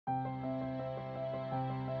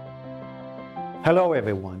Hello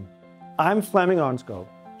everyone, I'm Flemming Ørnskov,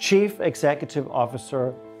 Chief Executive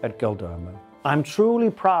Officer at Galderma. I'm truly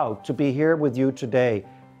proud to be here with you today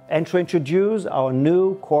and to introduce our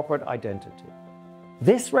new corporate identity.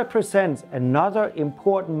 This represents another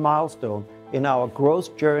important milestone in our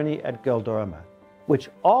growth journey at Galderma, which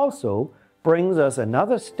also brings us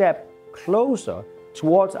another step closer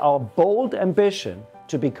towards our bold ambition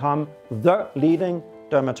to become the leading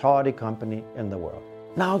dermatology company in the world.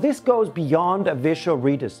 Now, this goes beyond a visual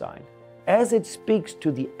redesign, as it speaks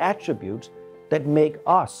to the attributes that make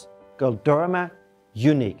us, Galderma,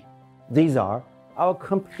 unique. These are our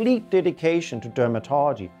complete dedication to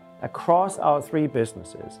dermatology across our three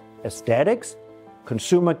businesses: aesthetics,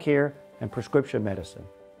 consumer care, and prescription medicine.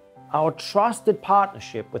 Our trusted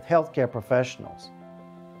partnership with healthcare professionals.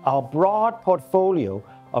 Our broad portfolio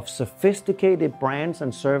of sophisticated brands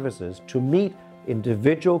and services to meet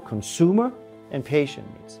individual consumer and patient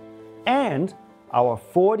needs, and our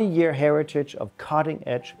 40-year heritage of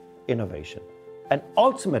cutting-edge innovation. And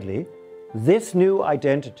ultimately, this new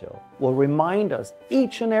identity will remind us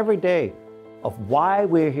each and every day of why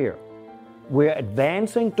we're here. We're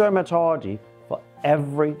advancing dermatology for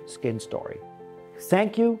every skin story.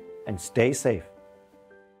 Thank you and stay safe.